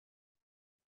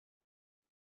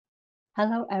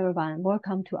Hello everyone,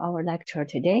 welcome to our lecture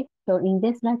today. So in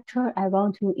this lecture, I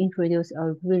want to introduce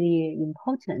a really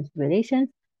important relation,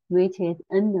 which is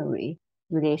n-ary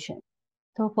relation.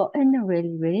 So for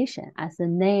n-ary relation, as the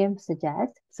name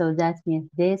suggests, so that means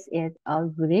this is a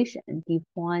relation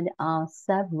defined on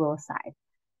several sides.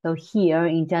 So here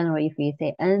in general, if we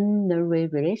say n-ary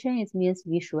relation, it means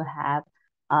we should have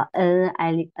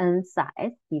n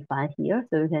sides defined here.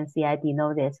 So you can see I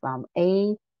denote this from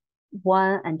A1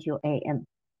 until AN.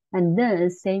 And then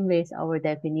same with our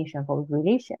definition for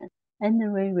relation.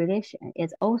 N-ary relation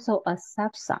is also a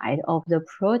subset of the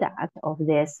product of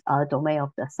this domain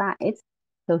of the sides.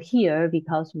 So here,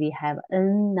 because we have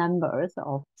n numbers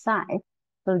of sides,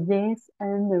 so this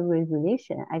n-ary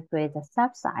relation actually is a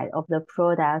subset of the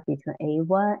product between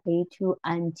A1, A2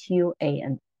 until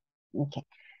AN. Okay.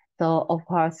 So of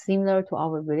course, similar to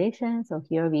our relation, so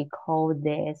here we call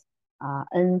this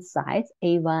n sides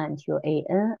A1 until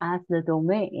AN as the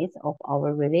domains of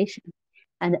our relation.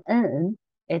 And n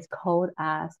is called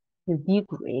as the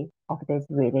degree of this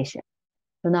relation.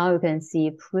 So now you can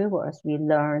see previous we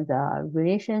learned the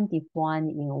relation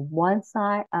defined in one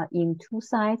side, in two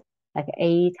sides, like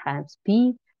A times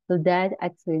B. So that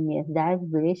actually means that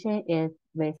relation is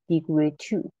with degree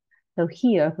 2. So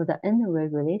here for the n-ary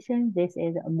relation, this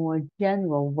is a more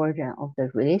general version of the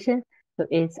relation. So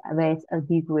it's with a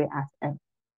degree as n.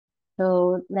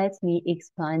 So let me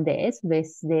explain this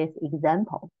with this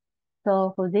example.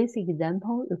 So for this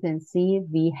example, you can see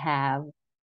we have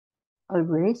a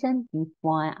relation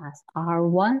defined as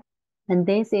R1, and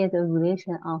this is a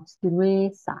relation of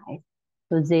three sides.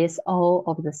 So this all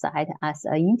of the sides as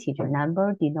an integer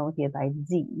number denoted by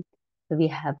Z. So we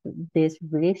have this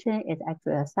relation is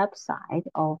actually a subset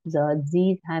of the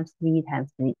Z times Z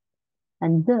times Z.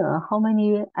 And then how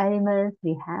many elements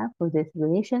we have for this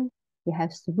relation? We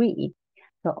have three.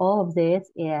 So all of this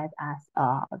is as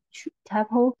a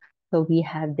tuple. So we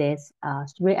have this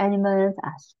three elements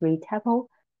as three tuple.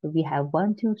 So we have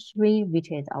 1, 2, 3,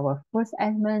 which is our first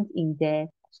element in the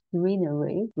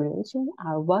trinary relation,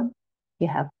 R1. We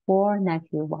have 4,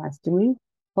 -1, 3.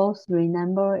 Both three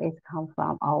numbers come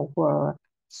from our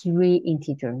three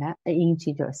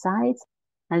integer sides.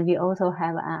 And we also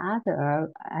have another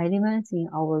elements in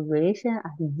our relation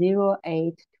as 0,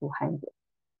 8, 200.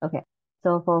 Okay,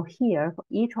 so for here, for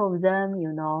each of them,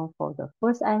 for the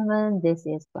first element, this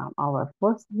is from our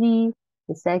first Z,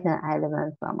 the second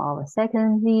element from our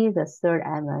second Z, the third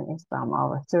element is from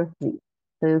our third Z.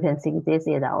 So you can see this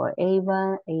is our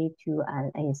A1, A2,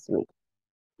 and A3.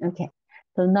 Okay,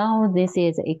 so now this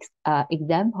is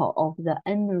example of the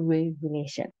n-ary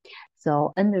relation.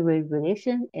 So n-ary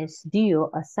relation is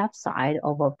still a subset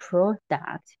of a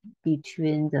product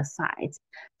between the sides.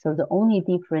 So the only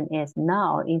difference is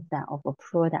now instead of a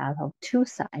product of two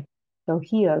sides. So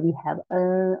here we have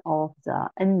n of the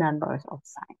n numbers of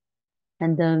sides.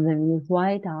 And then when we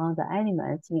write down the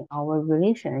elements in our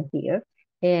relation here,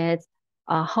 it's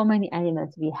how many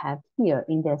elements we have here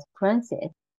in this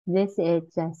parenthesis. This is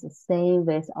just the same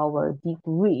with our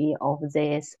degree of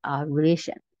this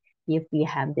relation. If we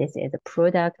have this as a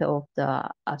product of the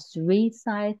three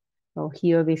sides, so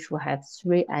here we should have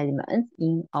three elements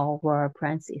in our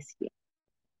parenthesis here.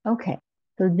 Okay,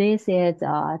 so this is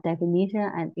a definition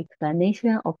and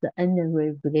explanation of the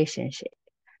n-ary relationship.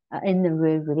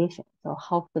 n-ary relation. So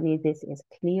hopefully this is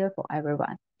clear for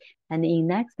everyone. And in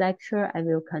next lecture, I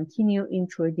will continue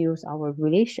introduce our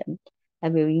relation. I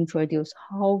will introduce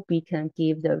how we can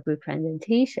give the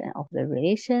representation of the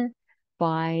relation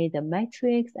by the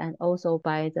matrix and also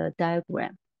by the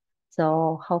diagram.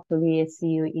 So hopefully see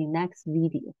you in next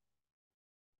video.